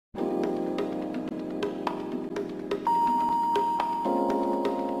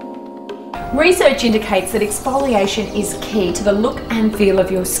Research indicates that exfoliation is key to the look and feel of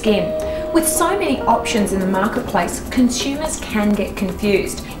your skin. With so many options in the marketplace, consumers can get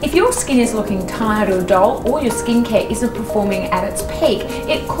confused. If your skin is looking tired or dull, or your skincare isn't performing at its peak,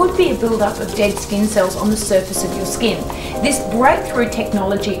 it could be a buildup of dead skin cells on the surface of your skin. This breakthrough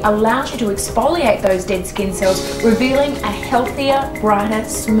technology allows you to exfoliate those dead skin cells, revealing a healthier, brighter,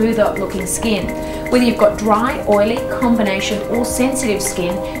 smoother looking skin. Whether you've got dry, oily, combination or sensitive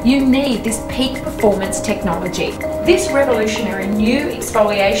skin, you need this peak performance technology. This revolutionary new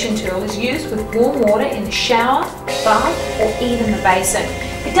exfoliation tool is used with warm water in the shower, bath or even the basin.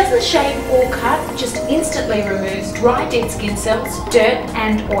 It doesn't shave or cut, it just instantly removes dry dead skin cells, dirt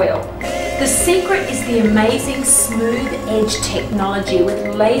and oil. The secret is the amazing smooth edge technology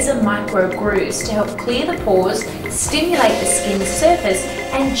with laser micro grooves to help clear the pores, stimulate the skin's surface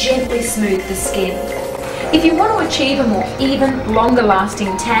and gently smooth the skin. If you want to achieve a more even, longer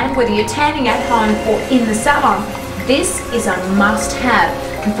lasting tan, whether you're tanning at home or in the salon, this is a must-have.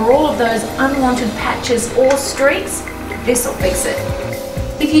 And for all of those unwanted patches or streaks, this will fix it.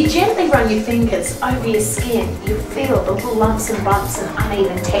 If you gently run your fingers over your skin, you feel the little lumps and bumps and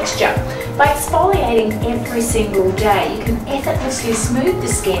uneven texture. By exfoliating every single day, you can effortlessly smooth the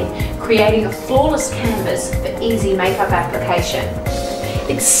skin, creating a flawless canvas for easy makeup application.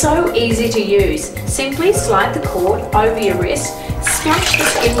 It's so easy to use. Simply slide the cord over your wrist, splash the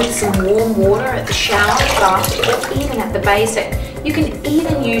skin with some warm water at the shower, bath or even at the basin. You can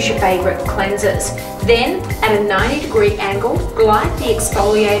even use your favourite cleansers. Then, at a 90-degree angle, glide the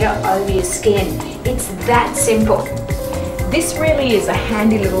exfoliator over your skin. It's that simple. This really is a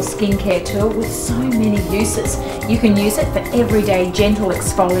handy little skincare tool with so many uses. You can use it for everyday gentle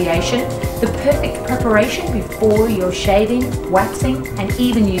exfoliation, the perfect preparation before you're shaving, waxing and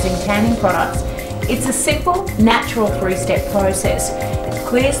even using tanning products. It's a simple, natural 3-step process. It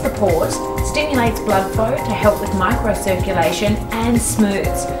clears the pores, stimulates blood flow to help with microcirculation and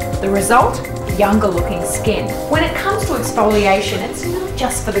smooths. The result? Younger looking skin. When it comes to exfoliation, it's not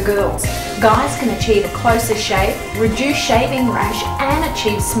just for the girls. Guys can achieve a closer shave, reduce shaving rash and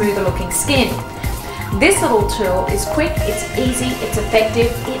achieve smoother looking skin. This little tool is quick, it's easy, it's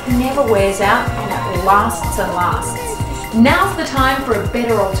effective, it never wears out and it lasts and lasts. Now's the time for a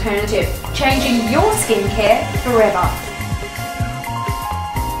better alternative, changing your skincare forever.